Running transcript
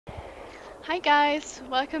Hi guys,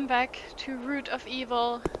 welcome back to Root of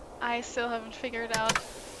Evil. I still haven't figured out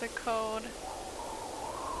the code.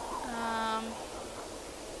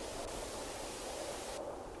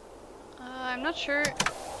 I'm not sure.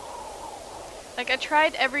 Like, I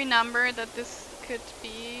tried every number that this could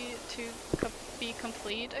be to be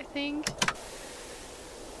complete, I think.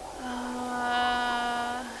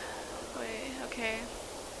 Wait, okay.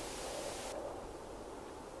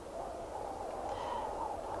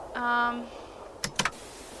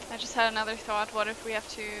 I just had another thought. What if we have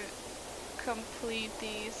to complete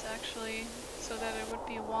these actually, so that it would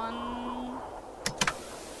be one.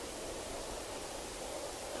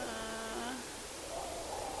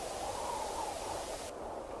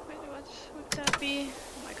 Wait, what would that be?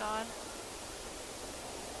 Oh my god.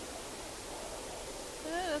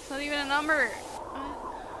 That's not even a number. What?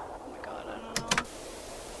 Oh my god, I don't know.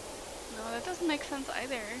 No, that doesn't make sense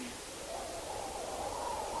either.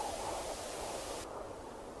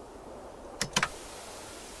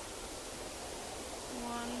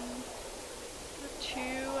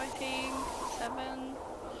 I think 7.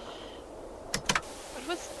 What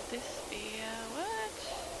would this be? What?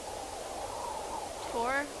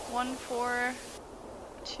 4? 1, 4,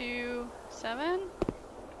 2, 7?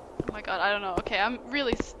 Oh my god, I don't know. Okay, I'm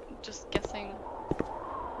really just guessing.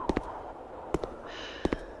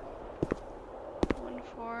 1,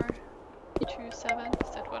 4, 2, 7. Is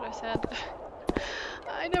that what I said?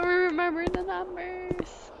 I never remember the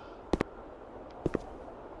numbers.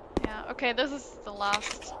 Yeah, okay, this is the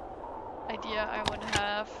last idea I would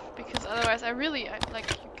have, because otherwise like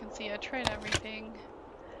you can see, I tried everything.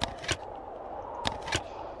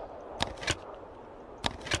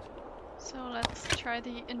 So let's try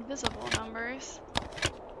the invisible numbers.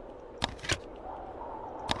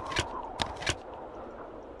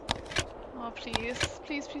 Oh please,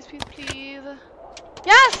 please, please, please, please.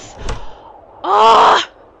 Yes! Oh!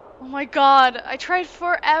 Oh my god, I tried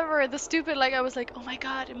forever. The stupid, like, I was like, oh my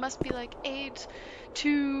god, it must be like 8,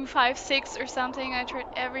 2, 5, 6 or something. I tried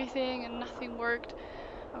everything and nothing worked.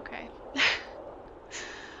 Okay.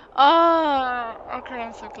 Oh, okay,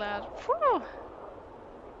 I'm so glad. Whew.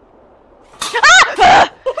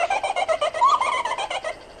 Ah!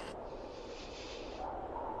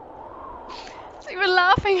 It's even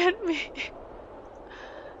laughing at me.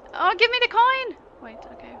 Oh, give me the coin! Wait,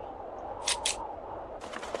 okay.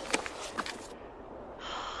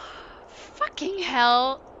 Fucking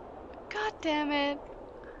hell. God damn it.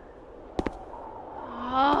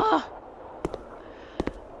 Oh.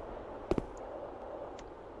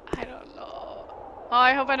 I don't know. Oh,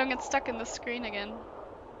 I hope I don't get stuck in the screen again.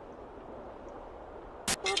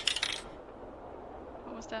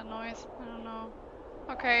 What was that noise? I don't know.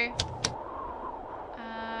 Okay.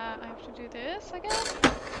 I have to do this, I guess?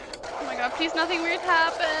 Oh my god, please nothing weird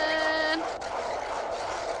happen!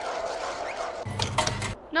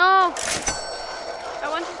 No! I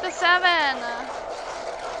wanted the 7!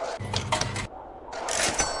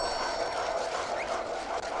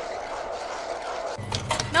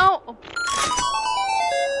 No! Oh.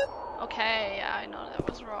 Okay, yeah, I know that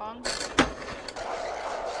was wrong.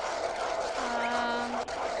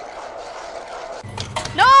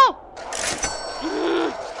 No!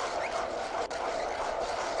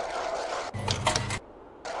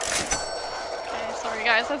 Okay, sorry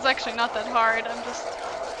guys, that's actually not that hard. I'm just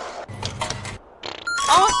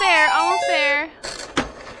almost there, almost there.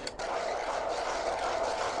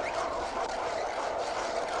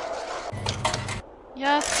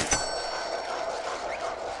 Yes.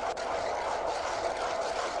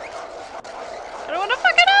 I don't want to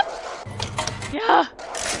fuck it up. Yeah.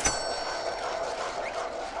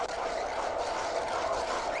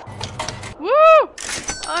 Woo! Oh,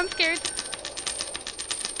 I'm scared.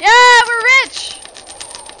 Yeah, we're rich.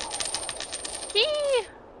 Hee.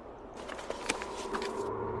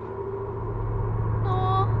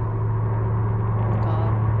 Oh.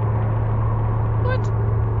 God. What?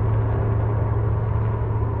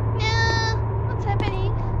 Yeah. What's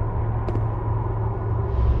happening?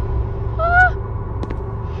 Ah.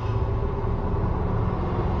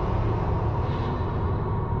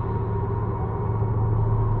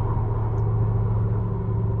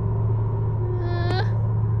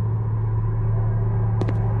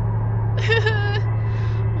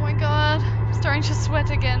 Oh my god, I'm starting to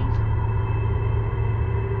sweat again.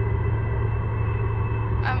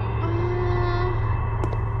 I'm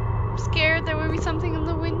scared there will be something in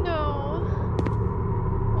the window.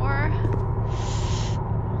 Or...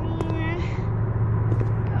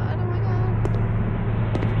 God, oh my god.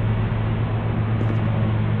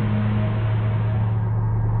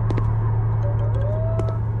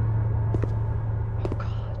 Oh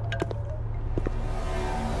god.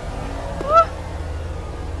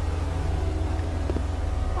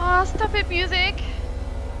 stupid music.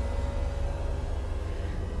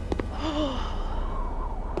 God,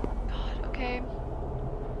 okay.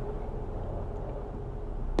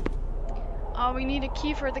 Oh, we need a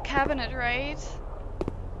key for the cabinet, right?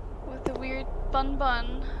 With the weird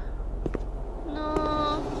bun.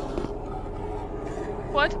 No.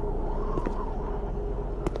 What?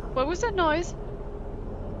 What was that noise?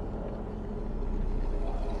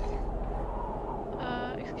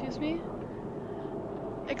 Excuse me?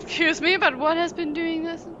 Excuse me, but what has been doing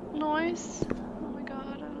this noise? Oh my god,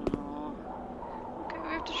 I don't know. Okay, we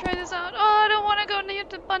have to try this out. Oh, I don't want to go near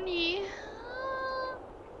the bunny.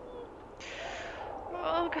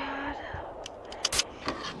 Oh god.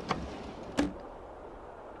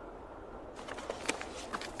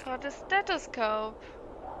 God, the stethoscope.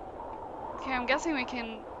 Okay, I'm guessing we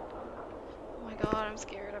can... Oh my god, I'm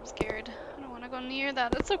scared, I don't want to go near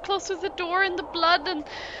that. It's so close to the door and the blood and...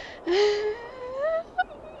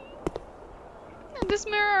 and this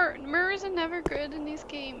mirror. Mirrors are never good in these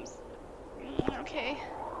games. Okay.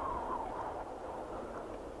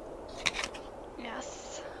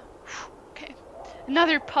 Yes. Okay.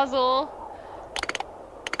 Another puzzle.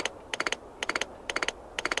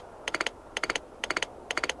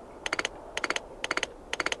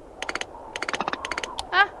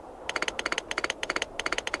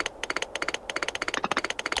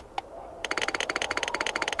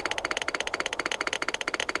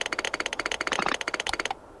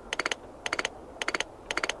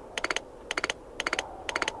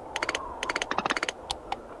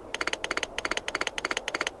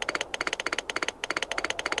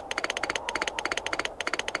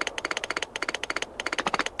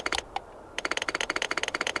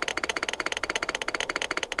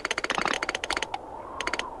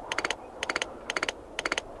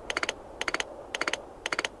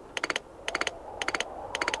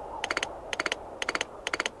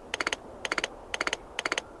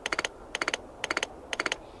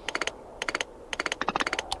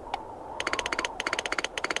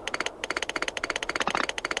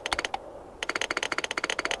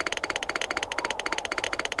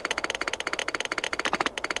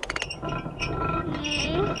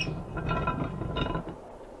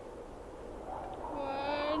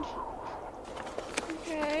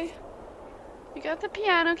 The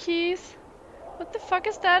piano keys. What the fuck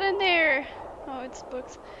is that in there? Oh, it's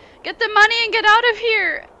books. Get the money and get out of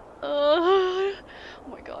here! Oh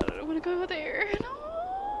my god, I don't want to go there. No.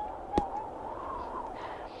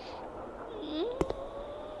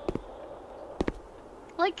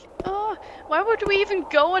 Like, why would we even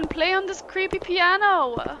go and play on this creepy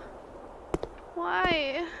piano?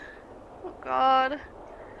 Why? Oh god.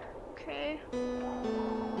 Okay.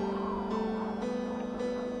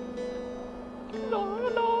 No.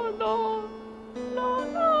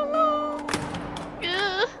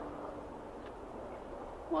 Ugh.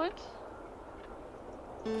 What?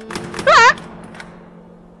 Ah!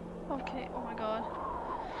 Okay, oh my god.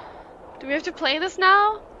 Do we have to play this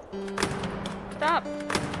now? Stop.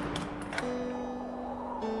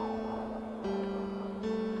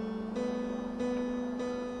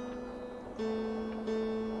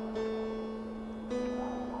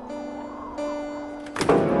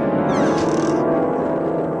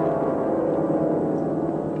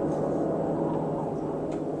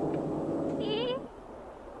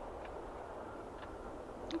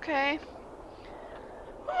 Okay.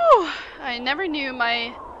 Whew. I never knew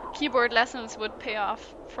my keyboard lessons would pay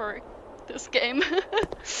off for this game.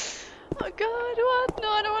 Oh god, what? No,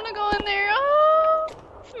 I don't want to go in there. Oh,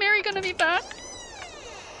 is Mary gonna be back?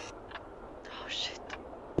 Oh shit.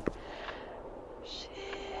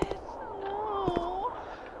 Shit, no.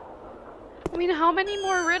 I mean, how many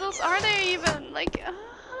more riddles are there even? Like,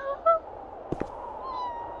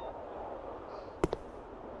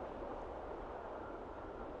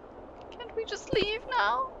 can't we just leave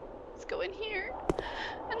now? Let's go in here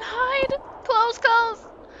and hide. Close.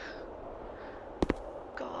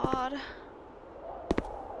 God.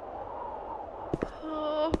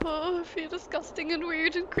 Oh, I feel disgusting and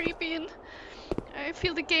weird and creepy, and I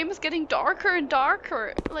feel the game is getting darker and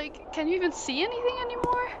darker. Like, can you even see anything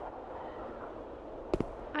anymore?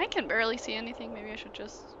 I can barely see anything. Maybe I should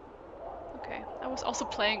just... Okay, I was also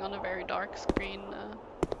playing on a very dark screen.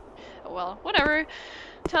 Oh well, whatever.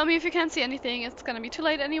 Tell me if you can't see anything. It's gonna be too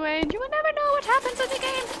late anyway, and you will never know what happens in the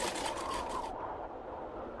game.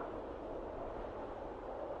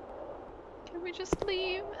 Can we just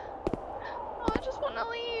leave? Oh, I just want to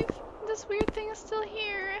leave. This weird thing is still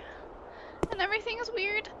here, and everything is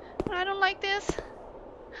weird, and I don't like this.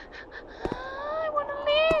 I want to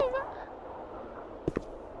leave.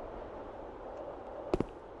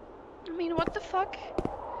 I mean, what the fuck?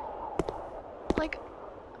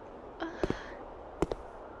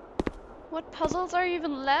 What puzzles are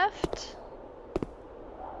even left?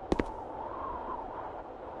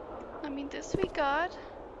 I mean, this we got.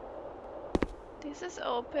 This is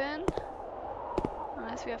open.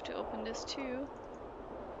 Unless we have to open this too.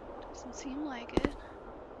 Doesn't seem like it.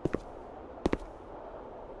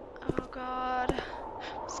 Oh god.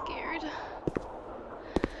 I'm scared.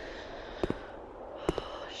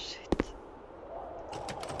 Oh shit.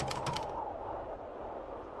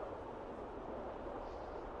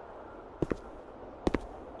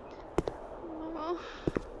 Oh.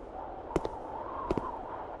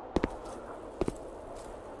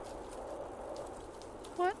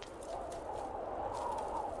 What?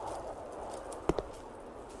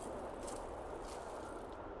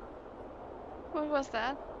 What was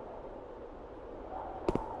that?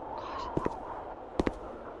 God.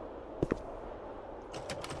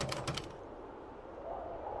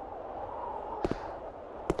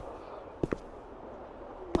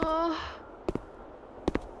 Oh.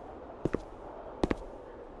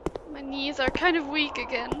 My knees are kind of weak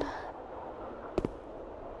again.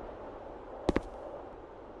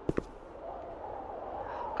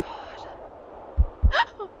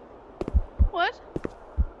 What?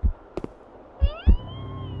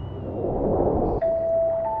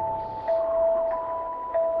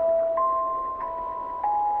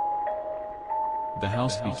 The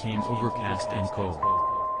house became overcast and cold.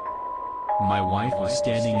 My wife was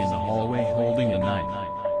standing in the hallway holding a knife.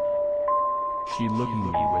 She looked at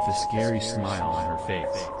me with a scary smile on her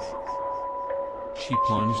face. She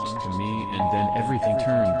plunged to me and then everything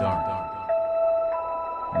turned dark.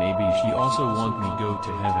 Maybe she also wanted me to go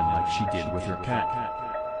to heaven like she did with her cat.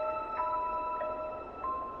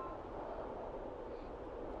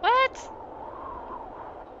 What?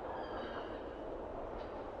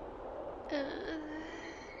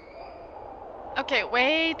 Okay,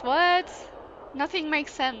 wait, what? Nothing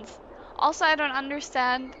makes sense. Also, I don't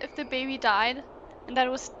understand if the baby died, and that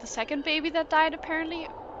was the second baby that died apparently.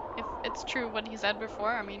 If it's true what he said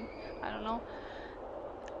before, I mean, I don't know.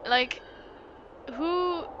 Like,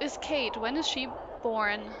 who is Kate? When is she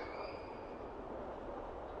born?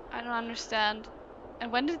 I don't understand.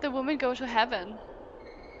 And when did the woman go to heaven?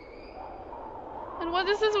 And what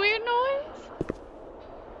is this weird noise?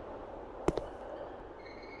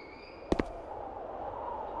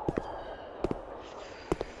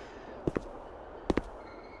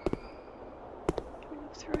 Can we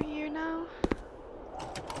look through here now?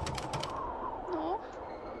 No?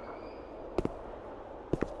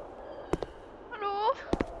 Hello?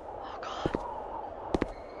 Oh god.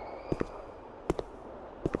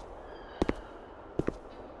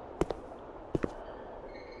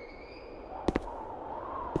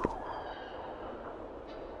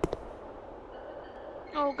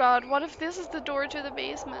 Oh god, what if this is the door to the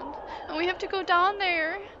basement? And we have to go down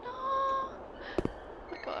there? No! Oh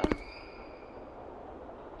my god.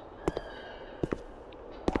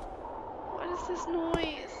 What is this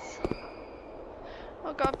noise?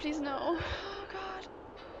 Oh god, please no. Oh god.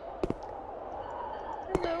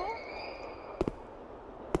 Hello?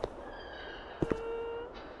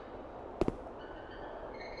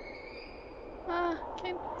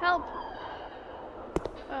 Can't help.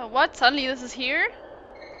 What? Suddenly this is here?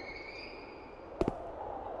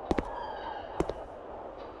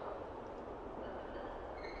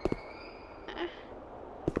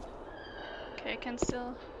 Okay, I can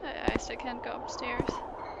still... I still can't go upstairs.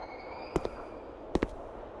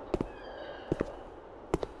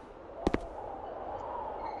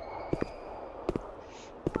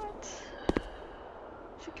 What?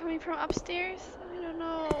 Is it coming from upstairs? I don't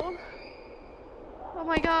know. Oh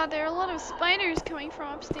my god, there are a lot of spiders coming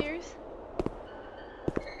from upstairs.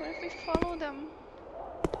 What if we follow them?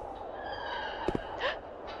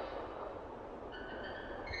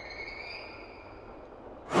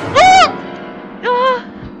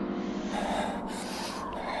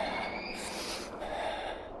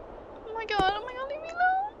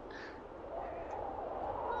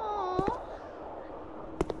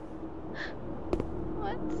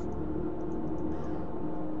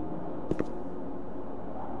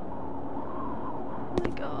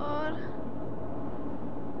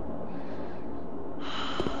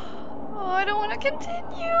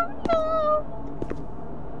 Continue. No.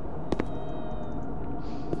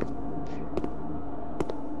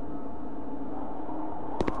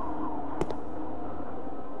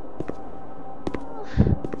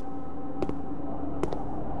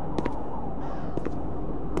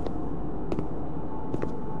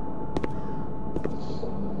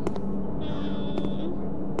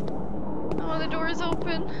 Oh, the door is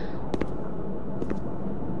open.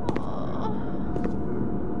 Oh.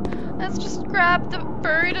 Let's just grab the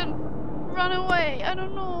bird and run away? I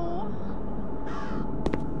don't know.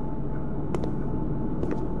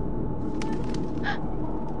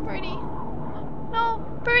 Birdie. No,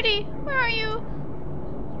 Birdie, where are you?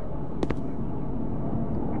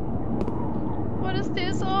 What is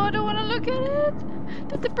this? Oh, I don't want to look at it.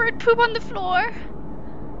 Did the bird poop on the floor?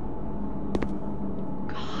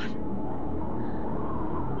 God.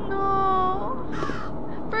 No.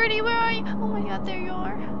 Birdie, where are you? Oh my god, there you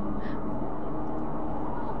are.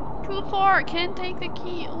 Too far. Can't take the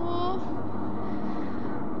key. Oh.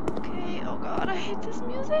 Okay. Oh god, I hate this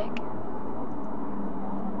music.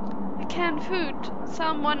 Canned food.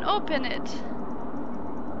 Someone open it.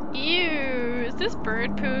 Ew, is this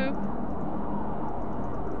bird poop?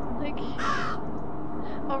 Like,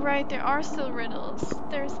 oh right, there are still riddles.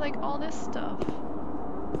 There's like all this stuff.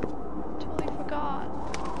 Totally forgot.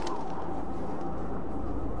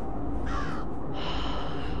 Oh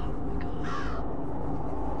my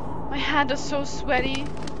god. My hand is so sweaty.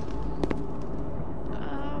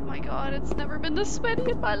 Oh my god, it's never been this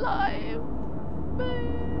sweaty in my life.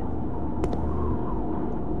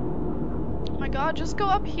 Oh my god, just go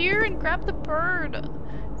up here and grab the bird.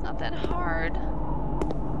 It's not that hard.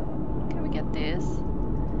 Can we get this?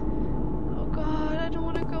 Oh god, I don't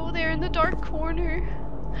want to go there in the dark corner.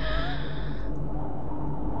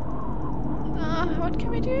 What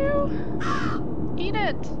can we do? Eat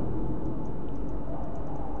it.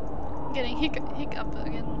 I'm getting hiccup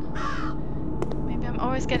again. Maybe I'm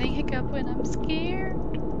always getting hiccup when I'm scared.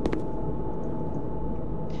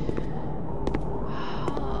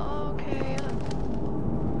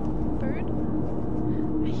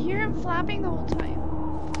 Flapping the whole time.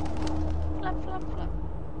 Flap, flap, flap.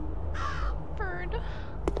 Bird.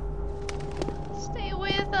 Stay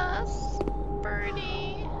with us,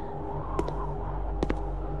 birdie.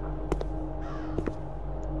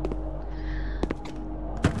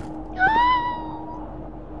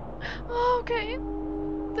 Oh, okay.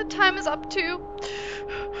 The time is up too.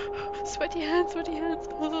 Sweaty hands, sweaty hands.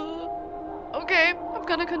 Okay, I'm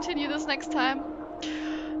gonna continue this next time.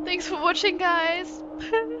 Thanks for watching, guys.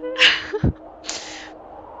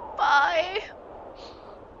 Bye.